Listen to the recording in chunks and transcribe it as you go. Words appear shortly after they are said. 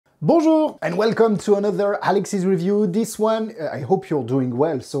Bonjour and welcome to another Alexis review. This one, I hope you're doing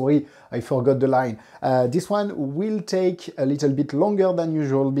well. Sorry, I forgot the line. This one will take a little bit longer than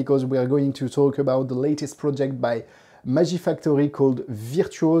usual because we are going to talk about the latest project by Magie Factory called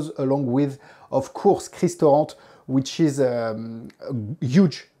Virtuoz, along with, of course, Chris Torrente, which is a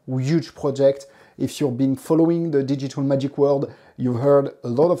huge project. If you've been following the digital magic world, you've heard a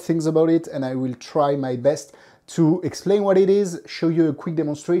lot of things about it, and I will try my best to explain what it is, show you a quick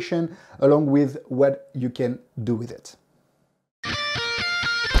demonstration, along with what you can do with it.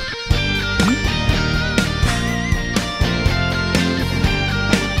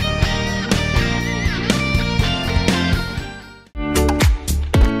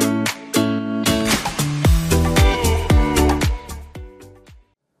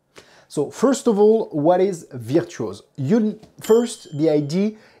 So first of all, what is Virtuoz? First, the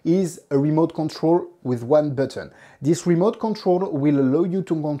idea is a remote control with one button. This remote control will allow you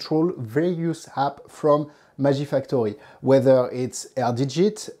to control various apps from Magie Factory, whether it's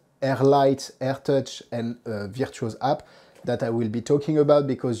AirDigit, AirLight, AirTouch, and Virtuoz app that I will be talking about,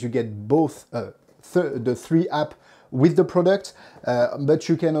 because you get both the three apps with the product, but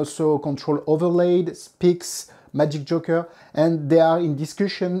you can also control Overlaid, Speaks, Magic Joker, and they are in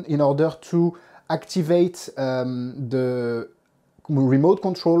discussion in order to activate the remote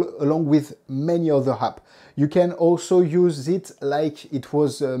control along with many other apps. You can also use it like it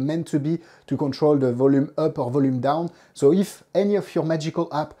was meant to be, to control the volume up or volume down. So if any of your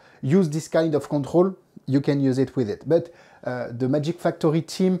magical app use this kind of control, you can use it with it. But the Magie Factory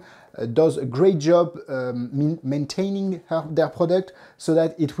team does a great job maintaining their product so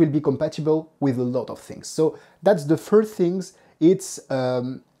that it will be compatible with a lot of things. So that's the first things. It's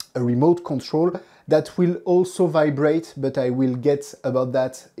a remote control that will also vibrate, but I will get about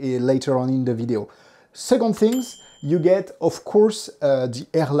that later on in the video. Second things, you get, of course, the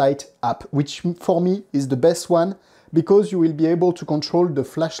AirLight app, which for me is the best one, because you will be able to control the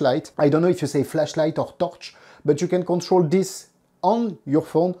flashlight. I don't know if you say flashlight or torch, but you can control this on your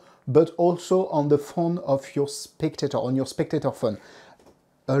phone, but also on the phone of your spectator, on your spectator phone,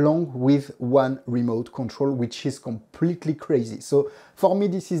 along with one remote control, which is completely crazy. So for me,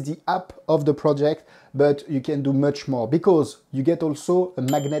 this is the app of the project, but you can do much more because you get also a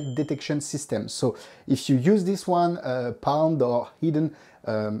magnet detection system. So if you use this one, palmed or hidden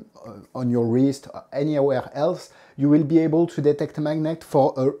on your wrist or anywhere else, you will be able to detect a magnet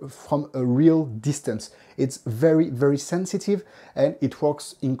from a real distance. It's very sensitive and it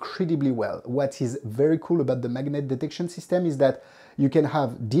works incredibly well. What is very cool about the magnet detection system is that you can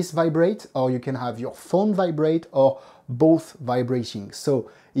have this vibrate, or you can have your phone vibrate, or both vibrating.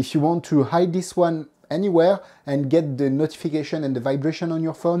 So if you want to hide this one anywhere and get the notification and the vibration on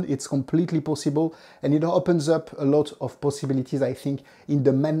your phone, it's completely possible, and it opens up a lot of possibilities, I think, in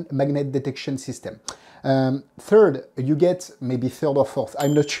the magnet detection system. Third, you get, maybe third or fourth,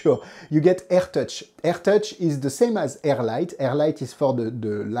 I'm not sure, you get AirTouch. AirTouch is the same as AirLight. AirLight is for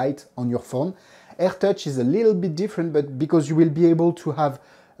the light on your phone. AirTouch is a little bit different, but because you will be able to have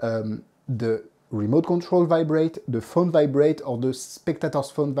the remote control vibrate, the phone vibrate, or the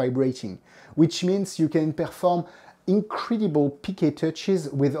spectator's phone vibrating, which means you can perform incredible PK touches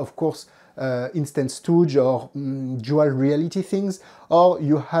with, of course, instant stooge or dual reality things, or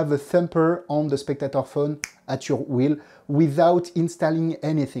you have a thumper on the spectator phone at your will without installing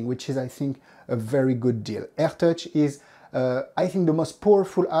anything, which is, I think, a very good deal. AirTouch is I think the most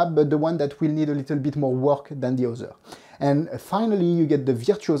powerful app, but the one that will need a little bit more work than the other. And finally, you get the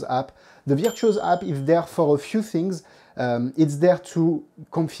Virtuoz app. The Virtuoz app is there for a few things. It's there to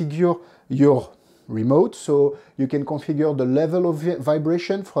configure your remote, so you can configure the level of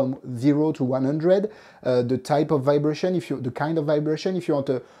vibration from 0 to 100, the type of vibration, the kind of vibration, if you want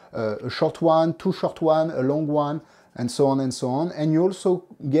a short one, too short one, a long one, and so on and so on. And you also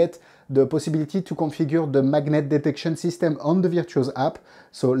get the possibility to configure the magnet detection system on the Virtuoz app.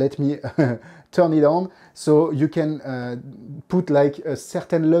 So let me turn it on. So you can put like a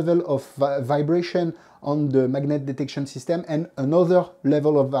certain level of vibration on the magnet detection system and another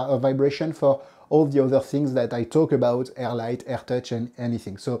level of vibration for all the other things that I talk about, AirLight, AirTouch, and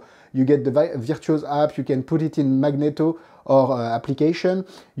anything. So you get the Virtuoz app, you can put it in Magneto or application.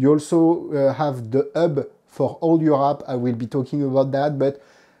 You also have the hub for all your app. I will be talking about that, but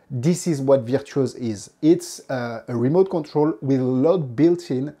this is what Virtuoz is. It's a remote control with a lot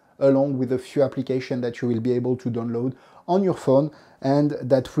built in, along with a few applications that you will be able to download on your phone, and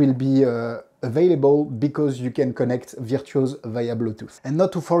that will be available because you can connect Virtuoz via Bluetooth. And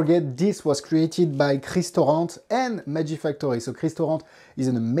not to forget, this was created by Chris Torrente and Magie Factory. So Chris Torrente is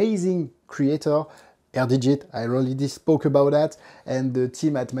an amazing creator, AirDigit, I already spoke about that, and the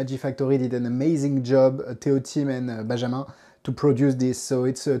team at Magie Factory did an amazing job, Theo team and Benjamin, to produce this. So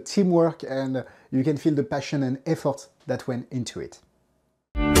it's a teamwork, and you can feel the passion and effort that went into it.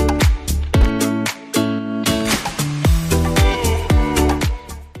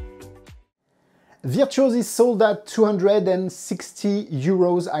 Virtuoz is sold at 260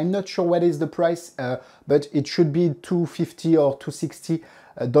 euros. I'm not sure what is the price, but it should be 250 or 260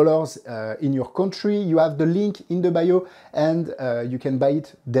 dollars in your country. You have the link in the bio, and you can buy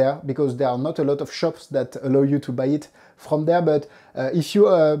it there because there are not a lot of shops that allow you to buy it from there. But if you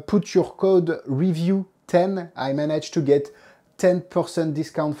put your code review 10, I managed to get 10%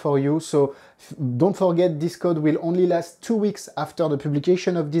 discount for you. So don't forget, this code will only last 2 weeks after the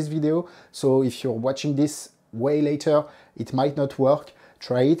publication of this video. So if you're watching this way later, it might not work.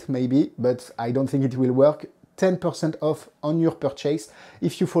 Try it maybe, but I don't think it will work. 10% off on your purchase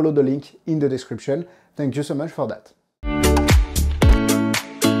if you follow the link in the description. Thank you so much for that.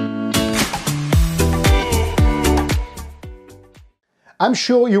 I'm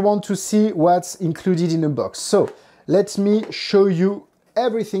sure you want to see what's included in the box. So let me show you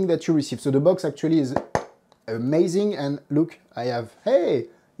everything that you receive. So the box actually is amazing, and look, I have, hey,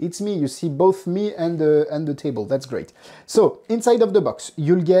 it's me. You see both me and the table. That's great. So inside of the box,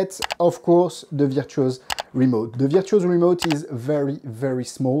 you'll get, of course, the Virtuoz remote. The Virtuoz remote is very, very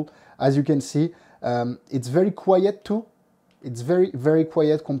small. As you can see, it's very quiet too. It's very, very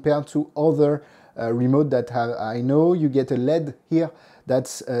quiet compared to other remote that I know. You get a LED here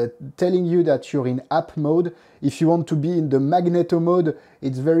that's telling you that you're in app mode. If you want to be in the magneto mode,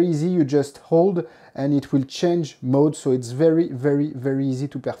 it's very easy. You just hold and it will change mode. So it's very, very, very easy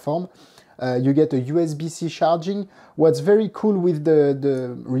to perform. You get a USB-C charging. What's very cool with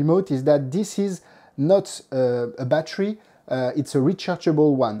the remote is that this is not a battery. It's a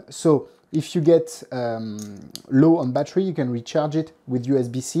rechargeable one. So if you get low on battery, you can recharge it with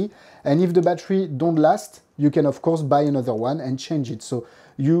USB-C. And if the battery don't last, you can of course buy another one and change it. So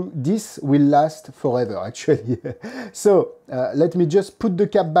this will last forever actually. So let me just put the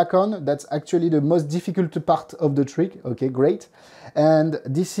cap back on. That's actually the most difficult part of the trick. Okay, great. And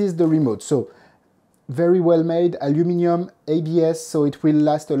this is the remote. So very well made, aluminum, ABS, so it will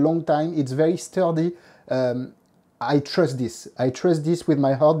last a long time. It's very sturdy. I trust this. I trust this with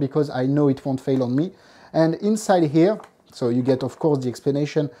my heart because I know it won't fail on me. And inside here, so you get, of course, the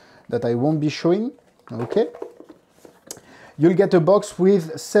explanation that I won't be showing. Okay. You'll get a box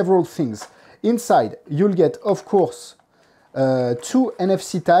with several things. Inside, you'll get, of course, 2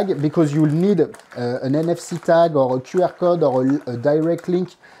 NFC tags because you'll need an NFC tag or a QR code or a direct link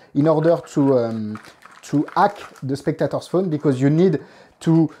in order to hack the spectator's phone, because you need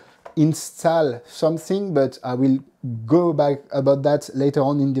to install something, but I will go back about that later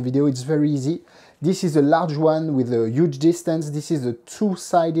on in the video. It's very easy. This is a large one with a huge distance. This is a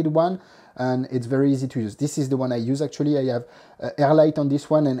two-sided one, and it's very easy to use. This is the one I use actually. I have AirLight on this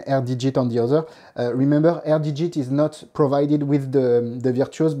one and AirDigit on the other. Remember, AirDigit is not provided with the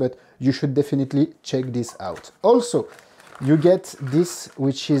Virtuoz, but you should definitely check this out. Also, you get this,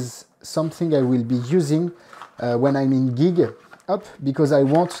 which is something I will be using when I'm in gig up, because I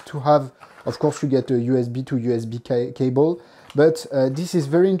want to have, of course, you get a USB to USB cable, but this is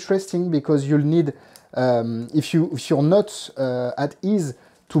very interesting because you'll need, if you're not at ease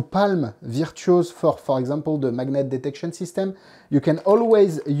to palm Virtuoz for example, the magnet detection system, you can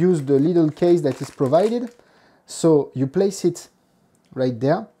always use the little case that is provided. So you place it right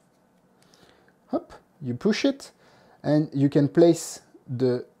there, hop, you push it, and you can place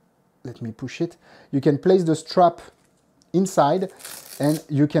the, let me push it, you can place the strap inside, and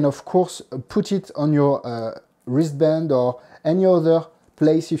you can of course put it on your wristband or any other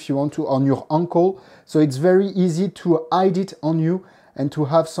place if you want to, on your ankle. So it's very easy to hide it on you and to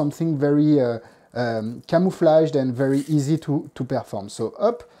have something very camouflaged and very easy to perform. So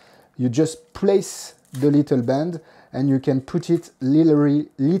up, you just place the little band and you can put it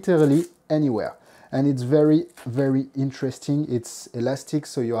literally anywhere. And it's very, very interesting. It's elastic,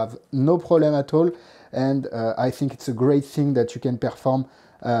 so you have no problem at all. And I think it's a great thing that you can perform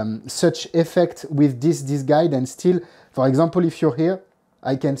such effect with this guide, and still, for example, if you're here,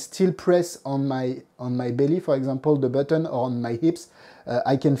 I can still press on my belly, for example, the button, or on my hips.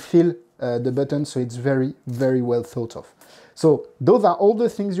 I can feel the button, so it's very, very well thought of. So those are all the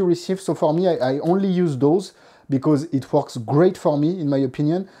things you receive. So for me, I only use those because it works great for me, in my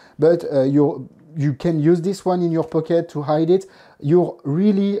opinion. But you can use this one in your pocket to hide it. You're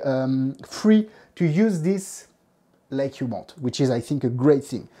really free to use this like you want, which is, I think, a great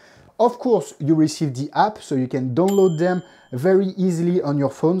thing. Of course, you receive the app, so you can download them very easily on your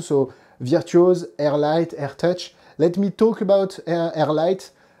phone. So Virtuoz, Air Light, Air Touch. Let me talk about Air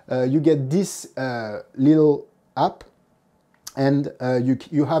Light. You get this little app, and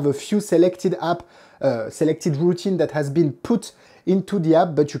you have a few selected selected routine that has been put into the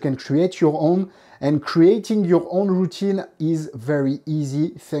app, but you can create your own. And creating your own routine is very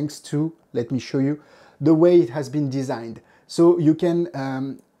easy thanks to, let me show you, the way it has been designed. So you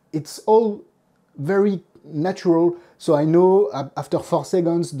can, it's all very natural. So I know after 4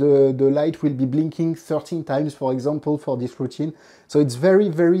 seconds, the light will be blinking 13 times, for example, for this routine. So it's very,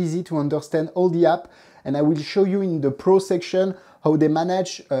 very easy to understand all the app. And I will show you in the Pro section how they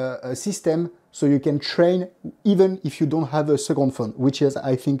manage a system so you can train even if you don't have a second phone, which is,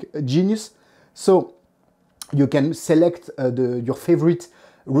 I think, a genius. So you can select your favorite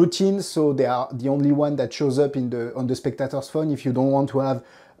routines, so they are the only one that shows up on the spectator's phone if you don't want to have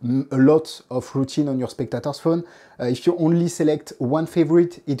a lot of routine on your spectator's phone. If you only select one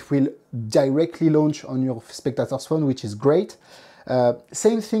favorite, it will directly launch on your spectator's phone, which is great.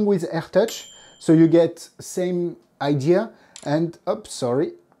 Same thing with AirTouch, so you get same idea. And oops,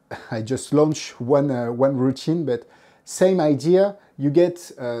 sorry, I just launched one routine, but same idea. You get,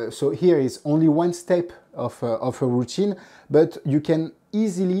 so here is only one step of a routine, but you can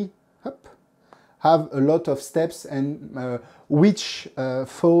easily have a lot of steps, and which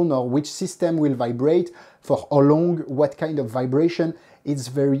phone or which system will vibrate, for how long, what kind of vibration. It's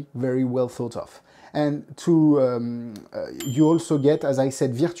very, very well thought of. And you also get, as I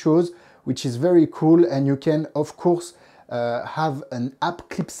said, Virtuoz, which is very cool, and you can, of course, have an app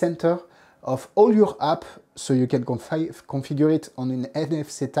clip center of all your app, so you can configure it on an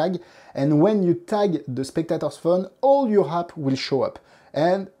NFC tag, and when you tag the spectator's phone, all your app will show up.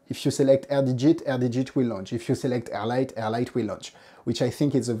 And if you select AirDigit will launch. If you select AirLight will launch, which I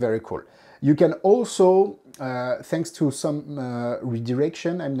think is very cool. You can also, thanks to some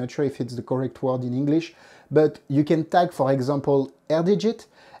redirection, I'm not sure if it's the correct word in English, but you can tag, for example, AirDigit,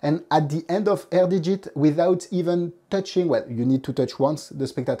 and at the end of AirDigit, without even touching, well, you need to touch once the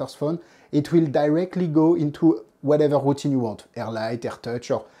spectator's phone, it will directly go into whatever routine you want, AirLight,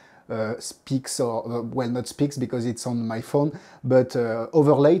 AirTouch, or Speaks, or, well, not Speaks because it's on my phone, but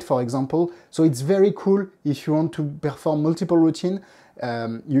Overlaid, for example. So it's very cool if you want to perform multiple routines.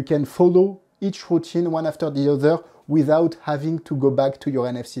 You can follow each routine one after the other without having to go back to your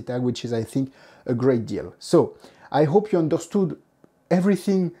NFC tag, which is, I think, a great deal. So I hope you understood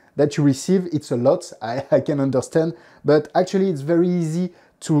everything that you receive. It's a lot, I can understand, but actually it's very easy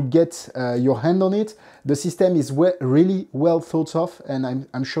to get your hand on it. The system is really well thought of, and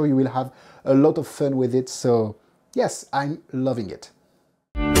I'm sure you will have a lot of fun with it. So yes, I'm loving it.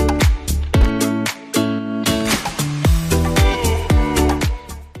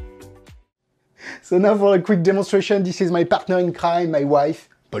 So now for a quick demonstration, this is my partner in crime, my wife,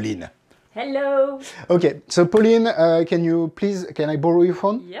 Pauline. Hello. Okay, so Pauline, can I borrow your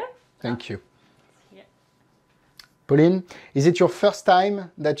phone? Yeah. Thank you. Yeah. Pauline, is it your first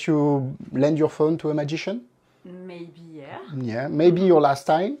time that you lend your phone to a magician? Maybe, yeah. Yeah, maybe your last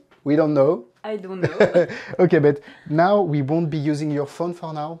time. We don't know. I don't know. Okay, but now we won't be using your phone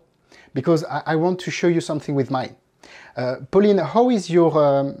for now, because I want to show you something with mine. Pauline, how is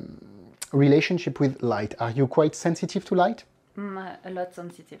your relationship with light? Are you quite sensitive to light? A lot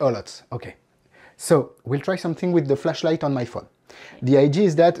sensitive. A lot, okay. So we'll try something with the flashlight on my phone. Okay. The idea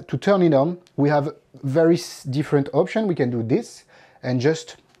is that to turn it on, we have very different options. We can do this and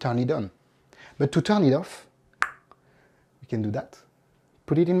just turn it on. But to turn it off, we can do that.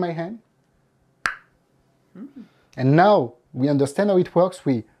 Put it in my hand. And now we understand how it works.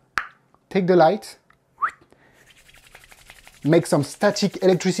 We take the light, make some static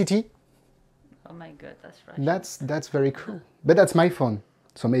electricity. Oh my God, that's right. That's very cool. But that's my phone.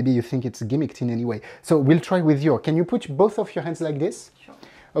 So maybe you think it's gimmicked in any way. So we'll try with yours. Can you put both of your hands like this? Sure.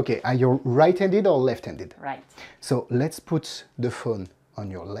 Okay, are you right-handed or left-handed? Right. So let's put the phone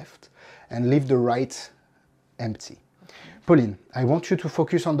on your left and leave the right empty. Okay. Pauline, I want you to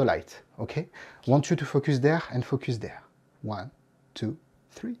focus on the light, okay? I want you to focus there and focus there. 1, 2,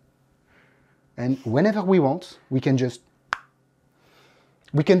 3. And whenever we want, we can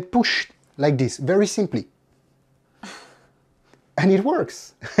push like this, very simply. And it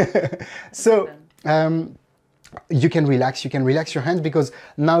works. So you can relax your hands, because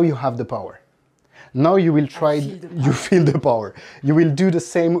now you have the power. Now you will try, you feel the power. You will do the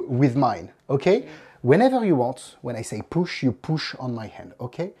same with mine, okay? Whenever you want, when I say push, you push on my hand,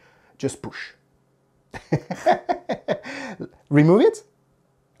 okay? Just push. Remove it?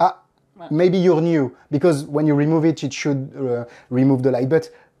 Maybe you're new, because when you remove it, it should remove the light, but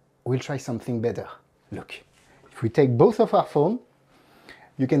we'll try something better. Look, if we take both of our phones,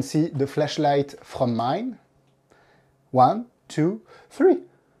 you can see the flashlight from mine. 1, 2, 3.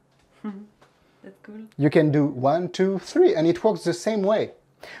 That's cool. You can do 1, 2, 3, and it works the same way.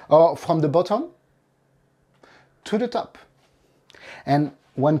 Or from the bottom to the top. And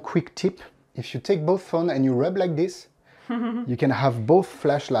one quick tip, if you take both phones and you rub like this, you can have both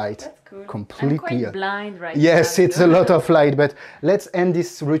flashlights cool. completely. I'm quite blind right now. Yes, it's a lot of light, but let's end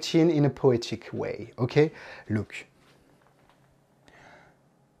this routine in a poetic way, okay? Look.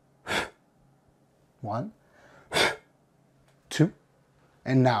 1, 2,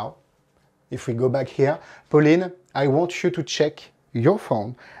 and now, if we go back here, Pauline, I want you to check your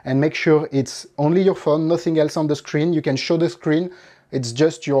phone and make sure it's only your phone, nothing else on the screen. You can show the screen. It's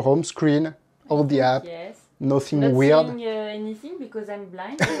just your home screen, all the app, yes. nothing Not weird. seeing anything because I'm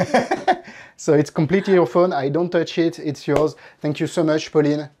blind. So it's completely your phone. I don't touch it. It's yours. Thank you so much,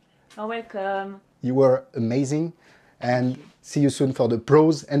 Pauline. You're welcome. You were amazing. And see you soon for the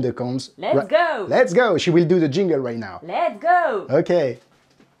pros and the cons. Let's go. Let's go. She will do the jingle right now. Let's go. Okay.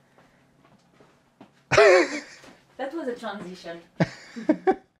 That was a transition.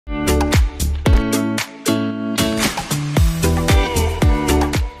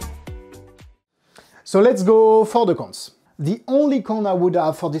 So let's go for the cons. The only con I would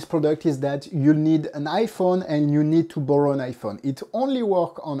have for this product is that you need an iPhone and you need to borrow an iPhone. It only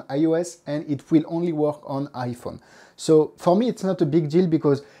works on iOS and it will only work on iPhone. So for me, it's not a big deal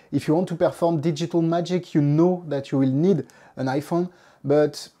because if you want to perform digital magic, you know that you will need an iPhone,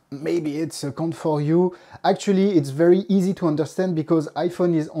 but maybe it's a con for you. Actually, it's very easy to understand because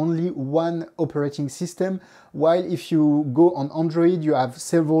iPhone is only one operating system, while if you go on Android, you have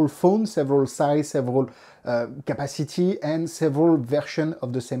several phones, several size, several capacity, and several versions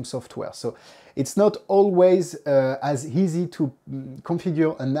of the same software. So it's not always as easy to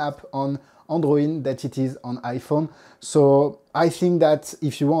configure an app on Android that it is on iPhone. So I think that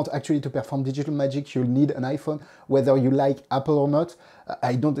if you want actually to perform digital magic, you'll need an iPhone, whether you like Apple or not.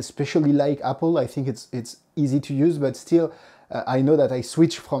 I don't especially like Apple. I think it's easy to use, but still, I know that I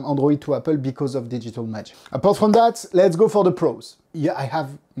switched from Android to Apple because of digital magic. Apart from that, let's go for the pros. Yeah, I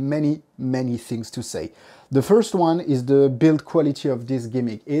have many things to say. The first one is the build quality of this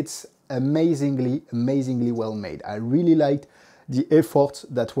gimmick. It's amazingly well made. I really liked the effort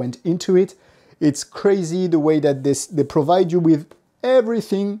that went into it. It's crazy the way that they provide you with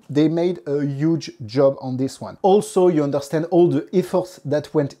everything. They made a huge job on this one. Also, you understand all the efforts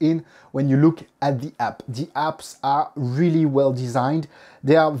that went in when you look at the app. The apps are really well designed.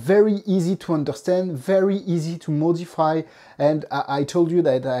 They are very easy to understand, very easy to modify. And I told you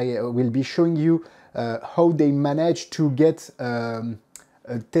that I will be showing you how they managed to get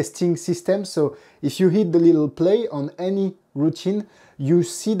a testing system. So if you hit the little play on any routine, you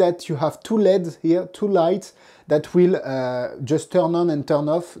see that you have two LEDs here, two lights that will just turn on and turn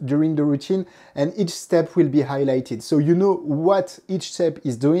off during the routine, and each step will be highlighted. So you know what each step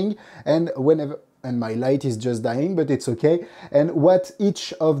is doing, and whenever, and my light is just dying, but it's okay, and what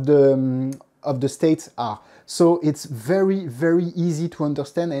each of the states are. So it's very easy to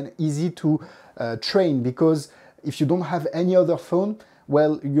understand and easy to train, because if you don't have any other phone,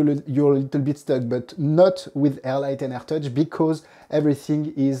 well, you're a little bit stuck, but not with AirLight and AirTouch, because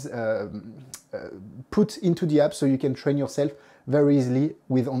everything is put into the app so you can train yourself very easily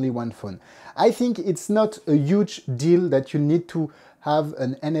with only one phone. I think it's not a huge deal that you need to have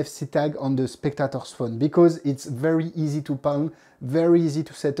an NFC tag on the spectator's phone, because it's very easy to palm, very easy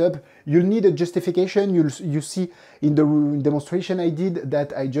to set up. You'll need a justification. You see in the demonstration I did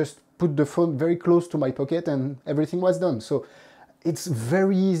that I just put the phone very close to my pocket and everything was done. So it's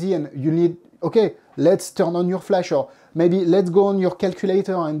very easy, and you need, okay, let's turn on your flash, or maybe let's go on your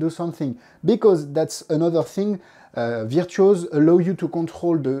calculator and do something, because that's another thing. Virtuoz allow you to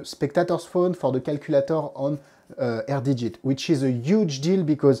control the spectator's phone for the calculator on AirDigit, which is a huge deal,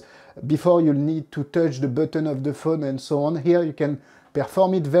 because before you'll need to touch the button of the phone and so on. Here you can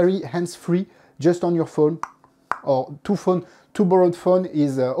perform it very hands-free, just on your phone, or two borrowed phone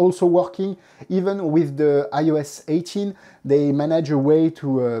is also working. Even with the iOS 18, they manage a way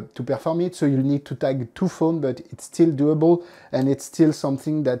to perform it, so you need to tag two phones, but it's still doable, and it's still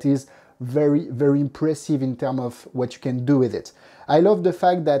something that is very impressive in terms of what you can do with it. I love the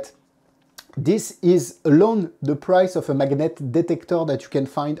fact that this is alone the price of a magnet detector that you can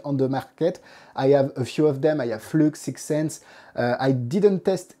find on the market. I have a few of them. I have Flux, 6 Sense. I didn't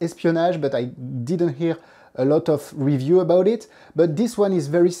test espionage, but I didn't hear a lot of review about it, but this one is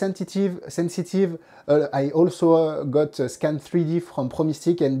very sensitive. I also got Scan 3D from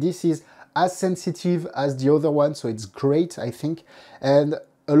Promistic, and this is as sensitive as the other one, so it's great, I think. And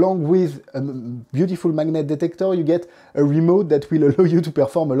along with a beautiful magnet detector, you get a remote that will allow you to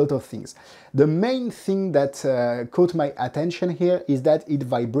perform a lot of things. The main thing that caught my attention here is that it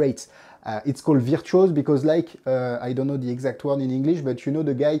vibrates. It's called Virtuoz because, like, I don't know the exact word in English, but you know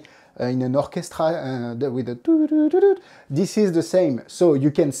the guy in an orchestra with a this is the same. So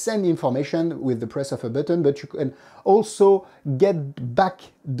you can send information with the press of a button, but you can also get back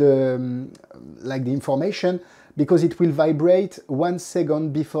the like the information because it will vibrate 1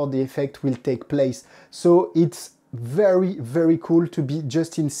 second before the effect will take place. So it's very, very cool to be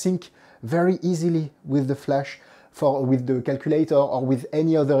just in sync very easily with the flash. With the calculator or with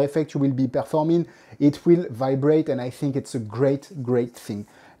any other effect you will be performing, it will vibrate, and I think it's a great thing.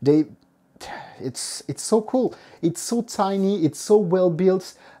 It's so cool. It's so tiny. It's so well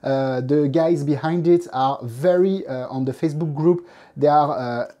built. The guys behind it are very on the Facebook group. They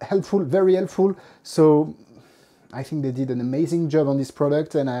are helpful, very helpful. So I think they did an amazing job on this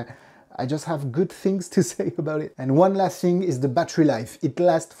product, and I just have good things to say about it. And one last thing is the battery life. It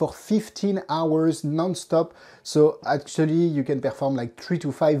lasts for 15 hours non-stop. So actually you can perform like 3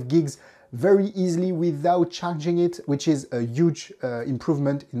 to 5 gigs very easily without charging it, which is a huge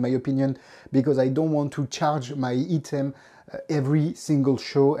improvement in my opinion, because I don't want to charge my item every single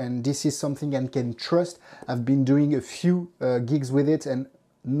show, and this is something I can trust. I've been doing a few gigs with it and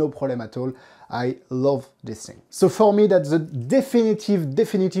no problem at all. I love this thing. So for me, that's a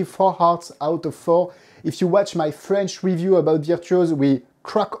definitive 4 hearts out of 4. If you watch my French review about Virtuoz, we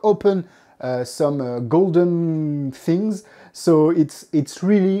crack open some golden things. So it's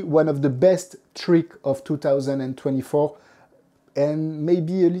really one of the best trick of 2024, and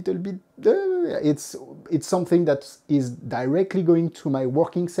maybe a little bit. It's something that is directly going to my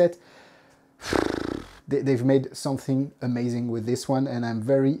working set. They've made something amazing with this one, and I'm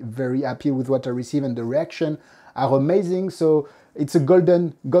very happy with what I receive, and the reaction are amazing. So it's a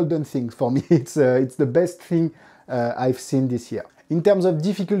golden thing for me. It's the best thing I've seen this year. In terms of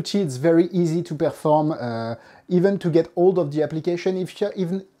difficulty, it's very easy to perform, even to get hold of the application. If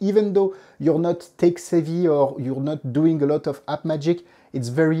even though you're not tech savvy or you're not doing a lot of app magic, it's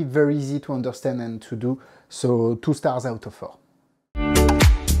very easy to understand and to do. So 2 stars out of 4.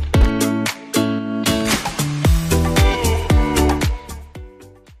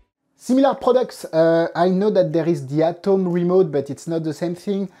 Similar products, I know that there is the Atom remote, but it's not the same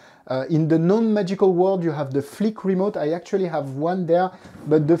thing. In the non-magical world, you have the Flick remote. I actually have one there,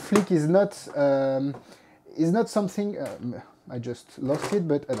 but the Flick is not something. I just lost it,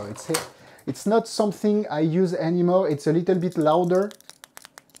 but no, it's here. It's not something I use anymore. It's a little bit louder.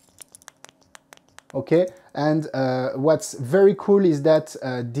 Okay, and what's very cool is that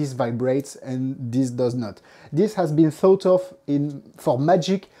this vibrates and this does not. This has been thought of for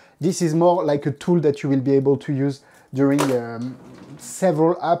magic. This is more like a tool that you will be able to use during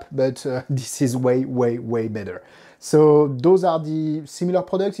several apps, but this is way better. So those are the similar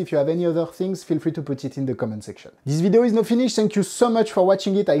products. If you have any other things, feel free to put it in the comment section. This video is now finished. Thank you so much for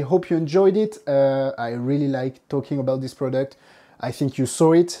watching it. I hope you enjoyed it. I really like talking about this product. I think you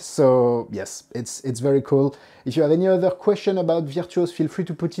saw it, so yes, it's very cool. If you have any other question about Virtuoz, feel free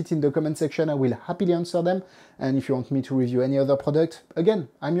to put it in the comment section. I will happily answer them. And if you want me to review any other product, again,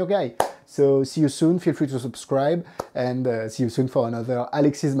 I'm your guy. So see you soon, feel free to subscribe, and see you soon for another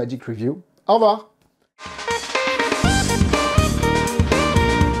Alexis Magic Review. Au revoir!